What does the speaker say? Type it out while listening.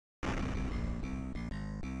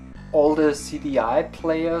all the CDI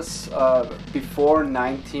players before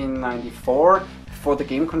 1994, before the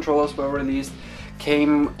game controllers were released,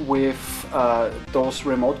 came with those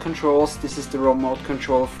remote controls. This is the remote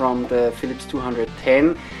control from the Philips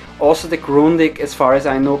 210. Also the Grundig, as far as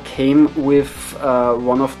I know, came with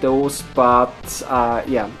one of those, but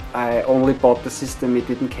yeah, I only bought the system, it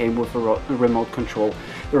didn't came with a remote control.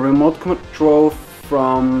 The remote control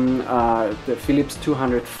from the Philips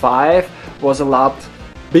 205 was a lot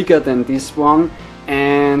bigger than this one,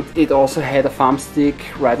 and it also had a thumbstick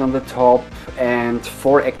right on the top and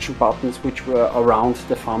 4 action buttons which were around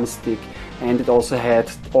the thumbstick, and it also had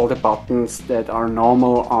all the buttons that are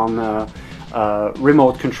normal on a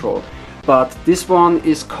remote control. But this one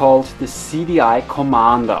is called the CDI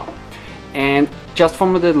Commander, and just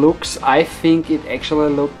from the looks I think it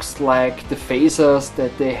actually looks like the phasers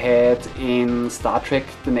that they had in Star Trek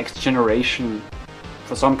The Next Generation.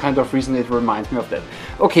 For some kind of reason it reminds me of that.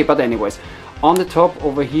 Okay, but anyways, on the top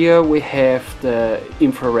over here we have the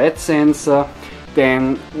infrared sensor,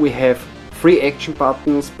 then we have 3 action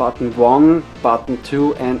buttons, button 1, button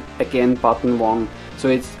 2 and again button 1. So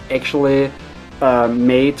it's actually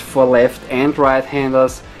made for left and right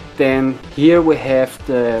handers. Then here we have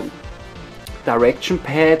the direction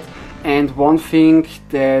pad, and one thing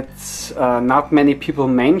that not many people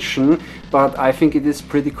mention, but I think it is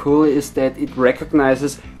pretty cool, is that it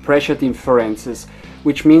recognizes pressure differences,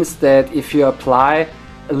 which means that if you apply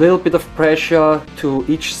a little bit of pressure to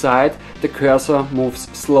each side, the cursor moves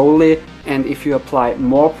slowly, and if you apply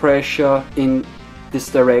more pressure in this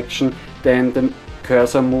direction, then the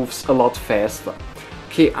cursor moves a lot faster.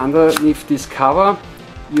 Okay, underneath this cover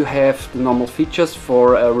you have the normal features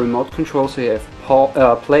for a remote control, so you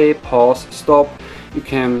have play, pause, stop, you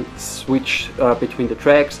can switch between the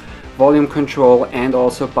tracks, volume control, and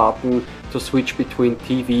also a button to switch between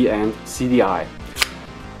TV and CDI.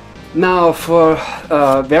 Now, for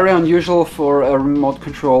very unusual for a remote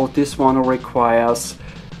control, this one requires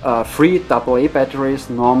 3 AA batteries.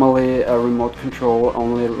 Normally a remote control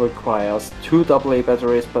only requires 2 AA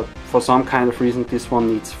batteries, but for some kind of reason this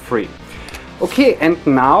one needs 3. Okay, and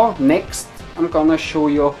now next I'm gonna show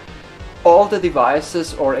you all the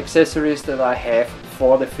devices or accessories that I have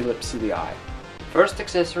for the Philips CDI. First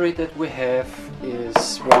accessory that we have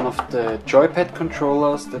is one of the joypad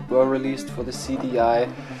controllers that were released for the CDI.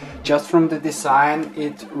 Just from the design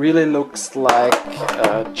it really looks like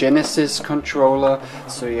a Genesis controller.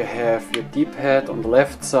 So you have your D-pad on the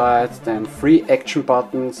left side, then 3 action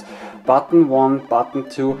buttons, button 1, button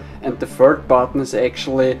 2, and the third button is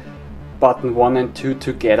actually button 1 and 2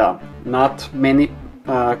 together. Not many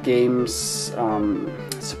games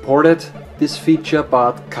supported this feature,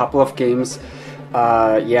 but a couple of games,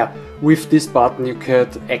 yeah, with this button you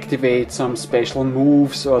could activate some special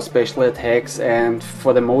moves or special attacks, and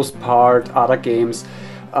for the most part other games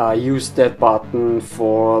use that button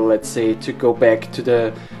for, let's say, to go back to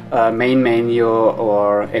the main menu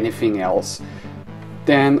or anything else.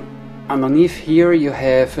 Then underneath here you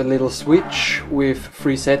have a little switch with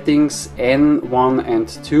 3 settings, N, 1 and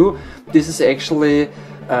 2. This is actually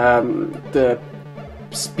the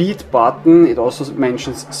speed button. It also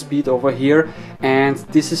mentions speed over here, and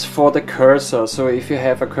this is for the cursor. So if you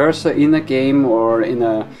have a cursor in a game or in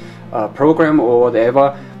a program or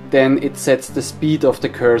whatever, then it sets the speed of the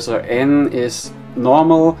cursor. N is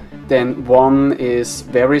normal, then 1 is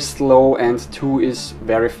very slow and 2 is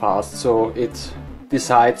very fast. So it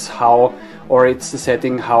decides how, or it's the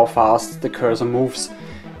setting how fast the cursor moves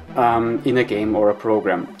in a game or a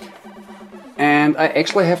program. And I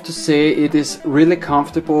actually have to say it is really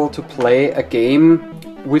comfortable to play a game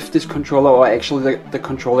with this controller, or actually the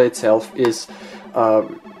controller itself is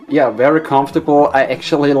yeah, very comfortable. I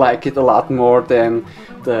actually like it a lot more than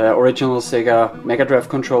the original Sega Mega Drive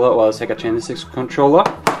controller or Sega Genesis controller.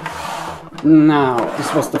 Now,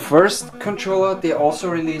 this was the first controller. They also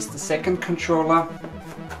released the second controller.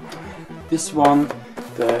 This one,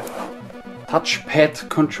 the touchpad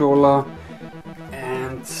controller,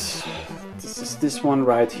 and this is this one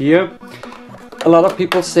right here. A lot of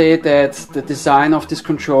people say that the design of this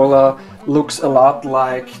controller looks a lot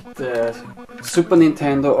like the Super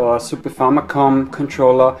Nintendo or Super Famicom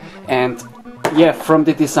controller, and yeah, from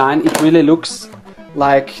the design it really looks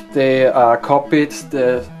like they copied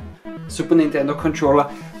the Super Nintendo controller,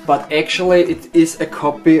 but actually it is a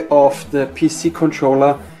copy of the PC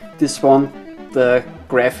controller. This one, the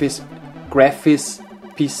Graphis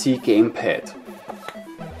PC gamepad.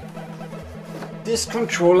 This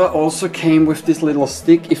controller also came with this little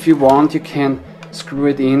stick. If you want, you can screw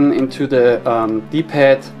it into the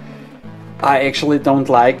D-pad. I actually don't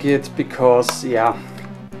like it because, yeah,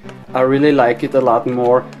 I really like it a lot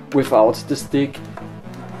more without the stick.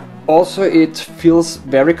 Also, it feels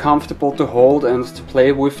very comfortable to hold and to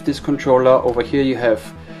play with this controller. Over here you have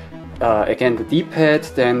again the D-pad,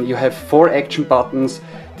 then you have 4 action buttons,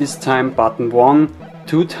 this time button 1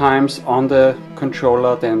 2 times on the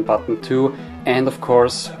controller, then button 2, and of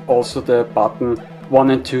course also the button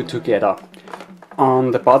 1 and 2 together.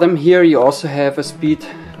 On the bottom here you also have a speed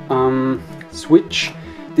switch,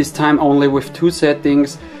 this time only with 2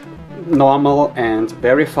 settings, normal and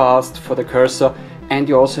very fast for the cursor, and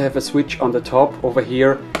you also have a switch on the top over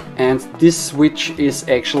here, and this switch is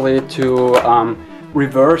actually to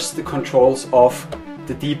reverse the controls of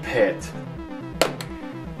the D-pad.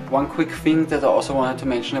 One quick thing that I also wanted to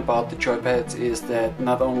mention about the joypads is that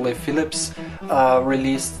not only Philips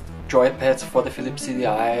released joypads for the Philips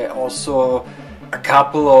CDI, also a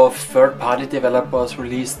couple of third-party developers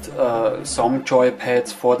released some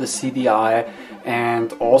joypads for the CDI,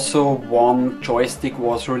 and also one joystick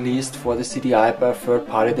was released for the CDI by a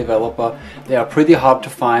third-party developer. They are pretty hard to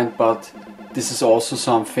find, but this is also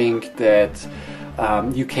something that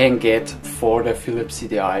you can get for the Philips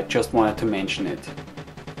CDI. Just wanted to mention it.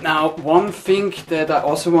 Now, one thing that I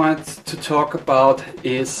also wanted to talk about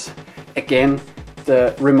is again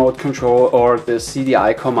the remote control or the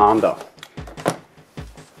CDI commander.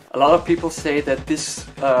 A lot of people say that this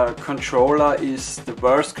controller is the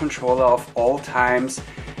worst controller of all times,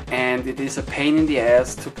 and it is a pain in the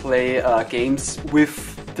ass to play games with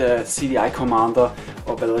the CDI commander,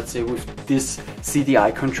 or better, let's say with this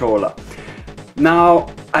CDI controller. Now,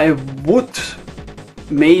 I would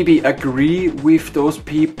maybe agree with those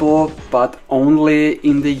people, but only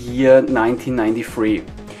in the year 1993.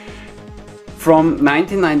 From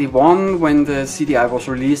 1991, when the CDI was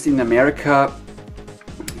released in America,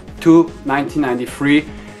 to 1993,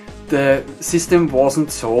 the system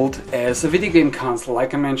wasn't sold as a video game console.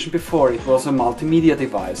 Like I mentioned before, it was a multimedia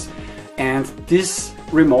device, and this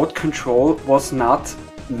remote control was not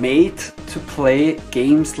made to play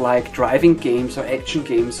games like driving games or action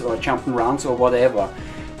games or jump-and-runs or whatever.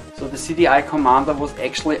 So the CDI commander was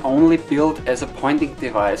actually only built as a pointing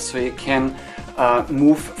device, so you can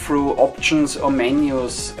move through options or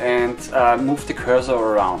menus and move the cursor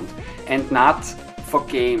around, and not for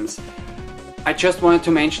games. I just wanted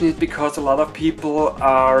to mention it because a lot of people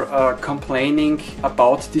are complaining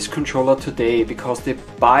about this controller today, because they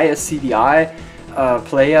buy a CDI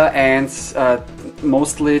player and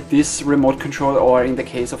mostly this remote control, or in the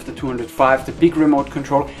case of the 205, the big remote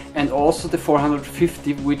control, and also the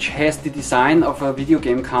 450, which has the design of a video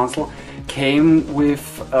game console, came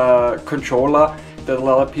with a controller that a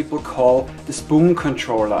lot of people call the spoon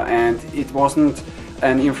controller, and it wasn't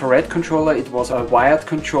an infrared controller, it was a wired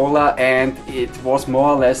controller, and it was more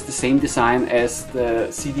or less the same design as the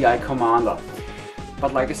CDI commander.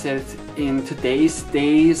 But like I said, in today's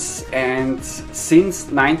days and since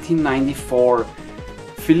 1994,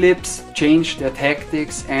 Philips changed their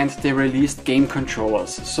tactics and they released game controllers.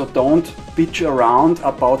 So don't bitch around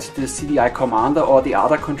about the CDI commander or the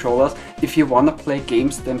other controllers. If you want to play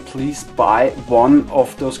games, then please buy one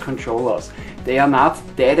of those controllers. They are not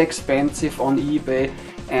that expensive on eBay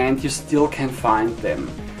and you still can find them.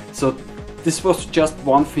 So this was just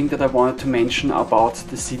one thing that I wanted to mention about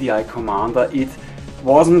the CDI commander. It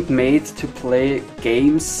wasn't made to play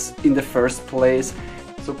games in the first place.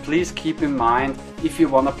 So please keep in mind, if you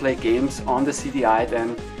want to play games on the CDI,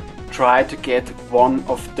 then try to get one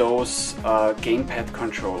of those gamepad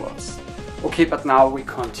controllers. Okay, but now we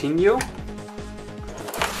continue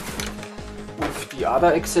with the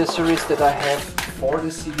other accessories that I have for the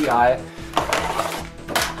CDI.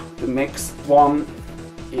 The next one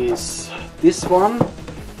is this one,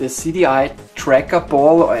 the CDI tracker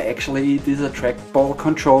ball, or actually it is a trackball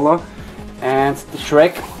controller, and the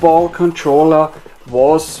trackball controller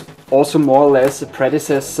was also more or less a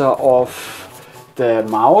predecessor of the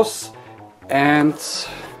mouse, and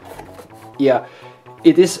yeah,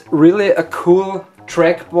 it is really a cool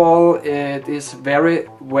trackball. It is very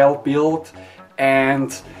well built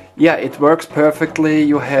and yeah, it works perfectly.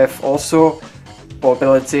 You have also, or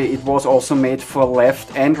let's say it was also made for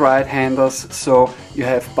left and right handers, so you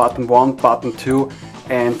have button 1, button 2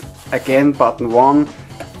 and again button 1.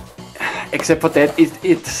 Except for that,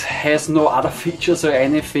 it has no other features or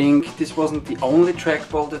anything. This wasn't the only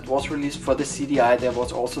trackball that was released for the CDI. There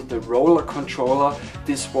was also the roller controller.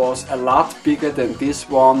 This was a lot bigger than this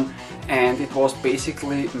one, and it was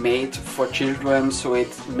basically made for children, so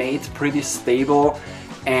it made pretty stable,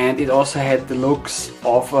 and it also had the looks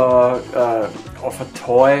of a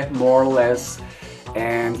toy, more or less.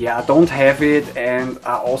 And yeah, I don't have it, and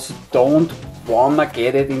I also don't wanna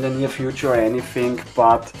get it in the near future or anything,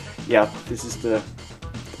 but yeah, this is the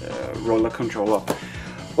roller controller.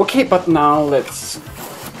 Okay, but now let's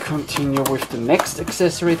continue with the next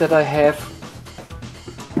accessory that I have,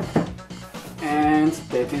 and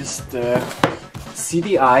that is the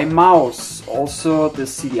CDI mouse. Also, the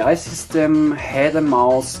CDI system had a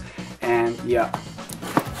mouse, and yeah,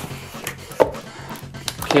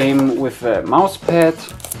 came with a mouse pad,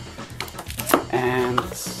 and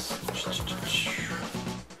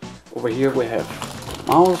over here we have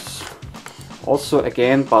mouse. Also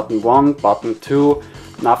again button 1, button 2,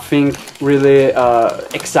 nothing really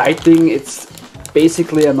exciting. It's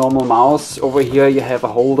basically a normal mouse. Over here you have a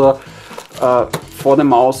holder for the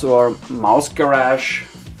mouse, or mouse garage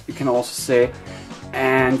you can also say.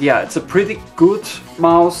 And yeah, it's a pretty good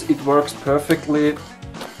mouse, it works perfectly,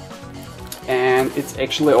 and it's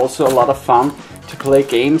actually also a lot of fun to play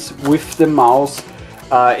games with the mouse.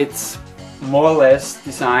 It's more or less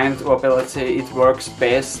designed, or let's say it works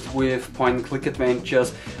best with point and click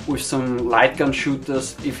adventures, with some light gun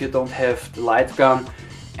shooters if you don't have the light gun.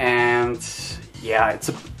 And yeah, it's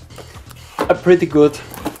a pretty good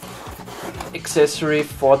accessory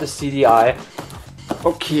for the CDI.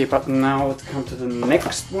 Okay, but now let's come to the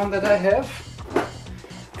next one that I have,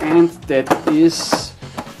 and that is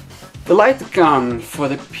the light gun for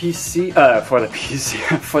the PC,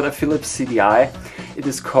 for the Philips CDI. It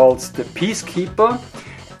is called the Peacekeeper,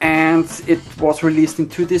 and it was released in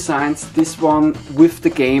 2 designs. This one with the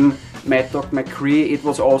game Mad Dog McCree. It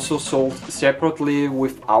was also sold separately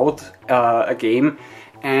without a game,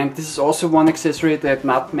 and this is also one accessory that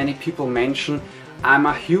not many people mention. I'm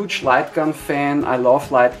a huge light gun fan. I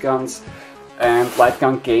love light guns and light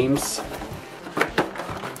gun games.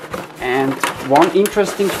 And one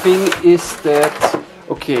interesting thing is that,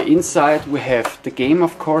 okay, inside we have the game,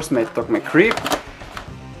 of course, Mad Dog McCree.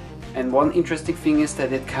 And one interesting thing is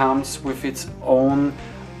that it comes with its own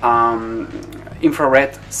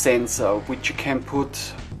infrared sensor, which you can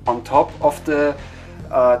put on top of the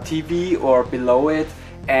TV or below it.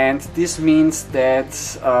 And this means that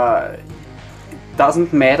it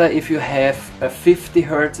doesn't matter if you have a 50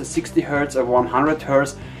 Hz, a 60 Hz, a 100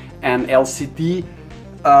 Hz, an LCD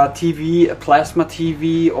TV, a plasma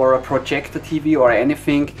TV, or a projector TV, or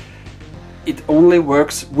anything. It only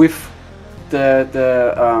works with the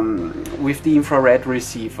infrared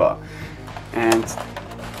receiver. And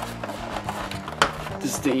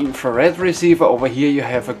this is the infrared receiver. Over here you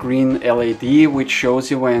have a green LED which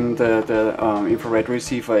shows you when the infrared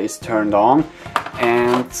receiver is turned on.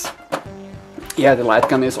 And yeah, the light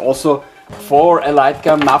gun is also, for a light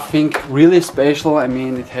gun, nothing really special. I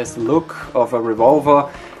mean, it has the look of a revolver.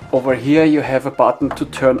 Over here you have a button to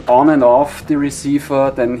turn on and off the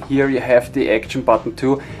receiver. Then here you have the action button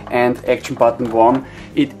 2 and action button 1.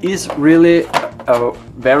 It is really a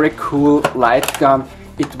very cool light gun.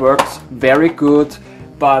 It works very good.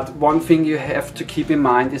 But one thing you have to keep in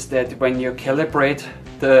mind is that when you calibrate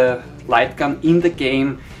the light gun in the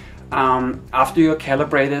game, after you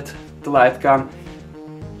calibrated the light gun,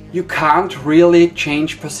 you can't really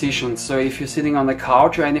change position. So if you're sitting on the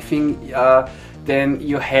couch or anything, then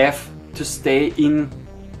you have to stay in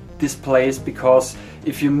this place, because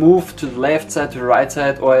if you move to the left side, to the right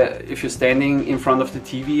side, or if you're standing in front of the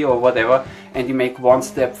TV or whatever, and you make one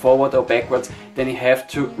step forward or backwards, then you have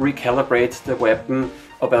to recalibrate the weapon,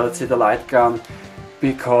 or let's say the light gun,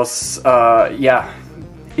 because yeah,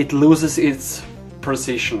 it loses its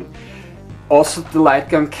precision. Also, the light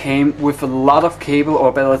gun came with a lot of cable,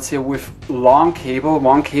 or let's say with long cable.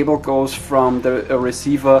 One cable goes from the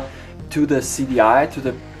receiver to the CDI, to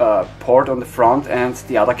the port on the front, and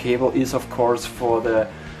the other cable is of course for the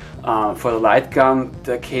light gun.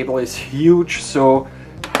 The cable is huge, so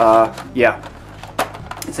yeah,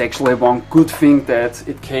 it's actually one good thing that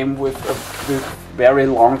it came with very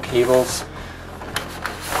long cables,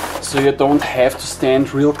 so you don't have to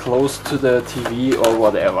stand real close to the TV or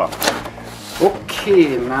whatever.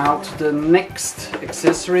 Okay, now to the next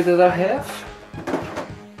accessory that I have,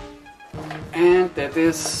 and that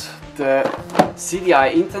is the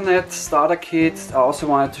CDI Internet Starter Kit. I also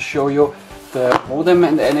wanted to show you the modem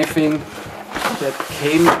and anything that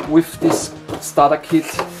came with this starter kit.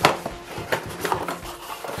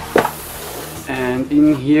 And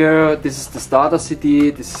in here, this is the starter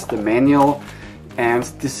CD, this is the manual, and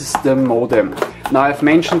this is the modem. Now, I've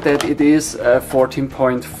mentioned that it is a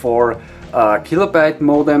 14.4 kilobyte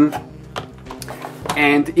modem.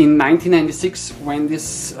 And in 1996, when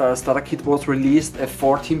this starter kit was released, a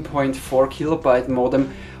 14.4 kilobyte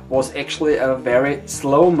modem was actually a very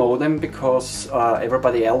slow modem, because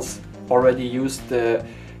everybody else already used the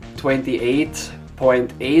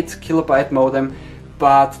 28.8 kilobyte modem,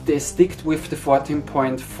 but they sticked with the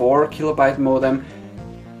 14.4 kilobyte modem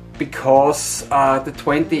because the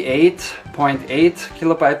 28.8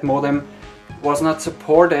 kilobyte modem was not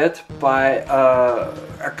supported by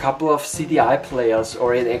a couple of CDI players,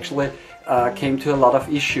 or it actually came to a lot of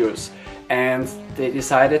issues, and they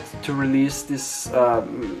decided to release this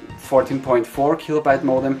 14.4 kilobyte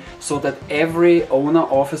modem so that every owner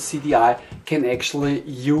of a CDI can actually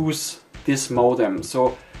use this modem.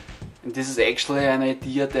 So this is actually an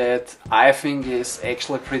idea that I think is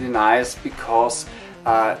actually pretty nice, because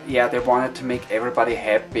yeah, they wanted to make everybody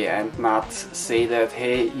happy and not say that,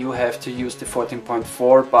 hey, you have to use the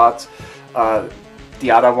 14.4, but the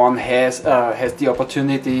other one has the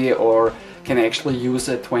opportunity or can actually use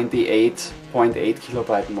a 28.8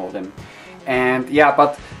 kilobyte modem. And yeah,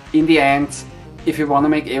 but in the end, if you want to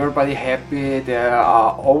make everybody happy, there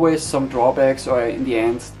are always some drawbacks, or in the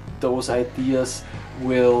end those ideas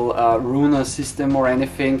will ruin a system or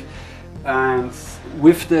anything. And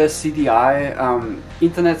with the CDI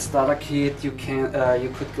Internet Starter Kit, you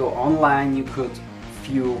could go online, you could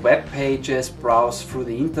view web pages, browse through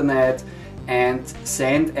the internet, and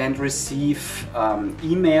send and receive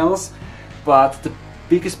emails. But the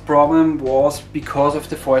biggest problem was because of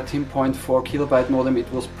the 14.4 kilobyte modem,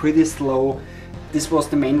 it was pretty slow. This was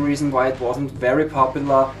the main reason why it wasn't very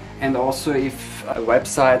popular. And also, if a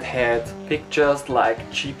website had pictures like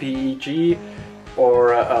JPEG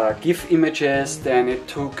or GIF images, then it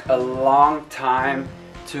took a long time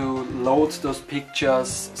to load those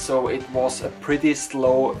pictures, so it was a pretty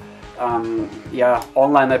slow yeah,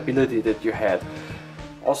 online ability that you had.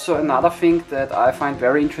 Also, another thing that I find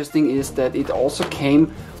very interesting is that it also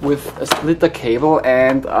came with a splitter cable,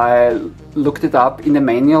 and I looked it up in the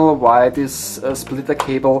manual why this splitter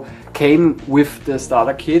cable came with the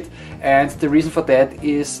starter kit, and the reason for that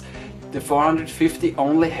is the 450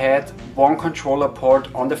 only had one controller port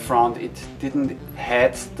on the front. It didn't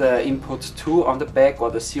had the input 2 on the back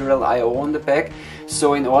or the serial I/O on the back.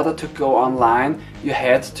 So in order to go online, you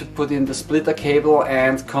had to put in the splitter cable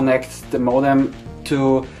and connect the modem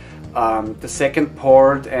to the second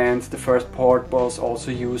port, and the first port was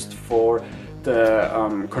also used for the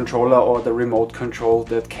controller or the remote control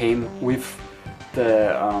that came with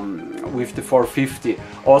the 450.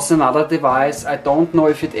 Also, another device, I don't know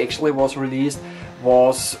if it actually was released,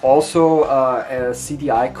 was also a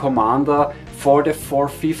CDI commander for the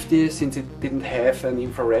 450, since it didn't have an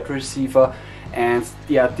infrared receiver. And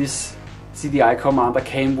yeah, this CDI commander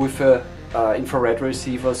came with a infrared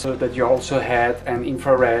receiver, so that you also had an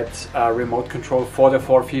infrared remote control for the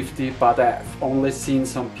 450, but I've only seen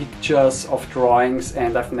some pictures of drawings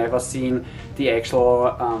and I've never seen the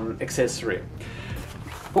actual accessory.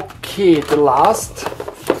 Okay, the last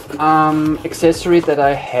accessory that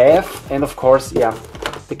I have, and of course, yeah,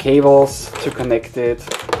 the cables to connect it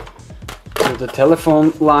to the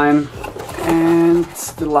telephone line. And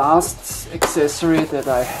the last accessory that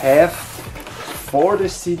I have for the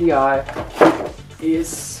CDI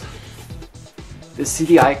is the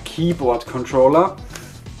CDI keyboard controller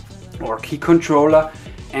or key controller.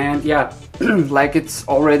 And yeah, like it's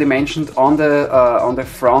already mentioned on the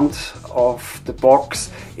front of the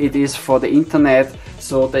box, it is for the internet,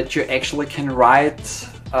 so that you actually can write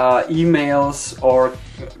emails or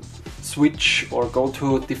switch or go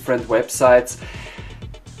to different websites.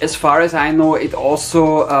 As far as I know, it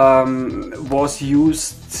also was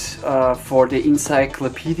used for the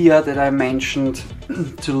encyclopedia that I mentioned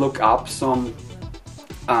to look up some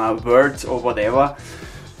words or whatever.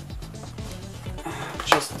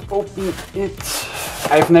 Just open it.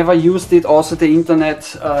 I've never used it. Also, the Internet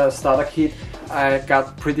Starter Kit I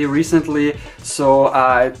got pretty recently, so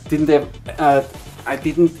I didn't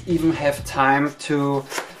even have time to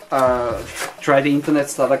try the Internet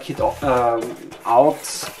Starter Kit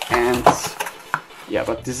out. And yeah,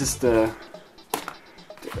 but this is the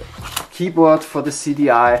keyboard for the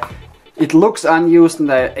CDI. It looks unused,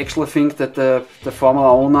 and I actually think that the former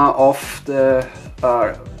owner of the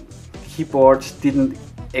keyboard didn't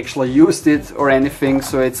actually use it or anything,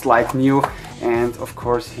 so it's like new. And of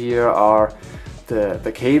course, here are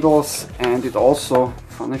the cables, and it also,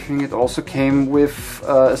 funny thing, it also came with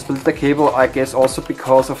a splitter cable, I guess also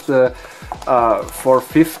because of the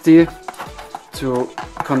 450 to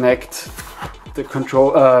connect the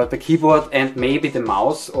control, the keyboard and maybe the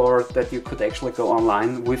mouse, or that you could actually go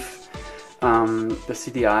online with the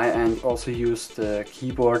CDI and also use the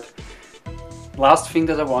keyboard. Last thing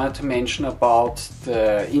that I wanted to mention about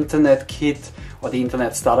the internet kit or the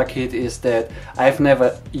internet starter kit is that I've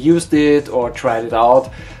never used it or tried it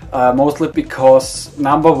out, mostly because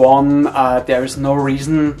number one, there is no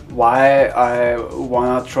reason why I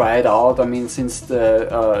wanna try it out. I mean, since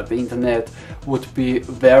the internet would be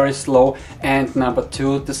very slow, and number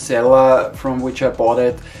two, the seller from which I bought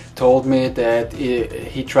it told me that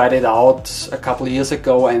he tried it out a couple of years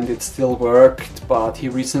ago and it still worked, but he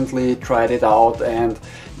recently tried it out and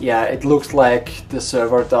yeah, it looks like the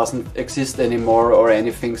server doesn't exist anymore or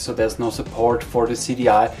anything, so there's no support for the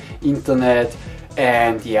CDI internet.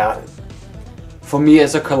 And yeah, for me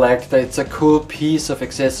as a collector, it's a cool piece of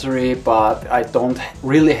accessory, but I don't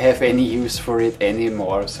really have any use for it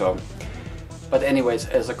anymore. So, but anyways,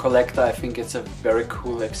 as a collector, I think it's a very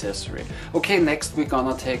cool accessory. Okay, next we're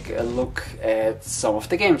gonna take a look at some of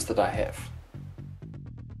the games that I have.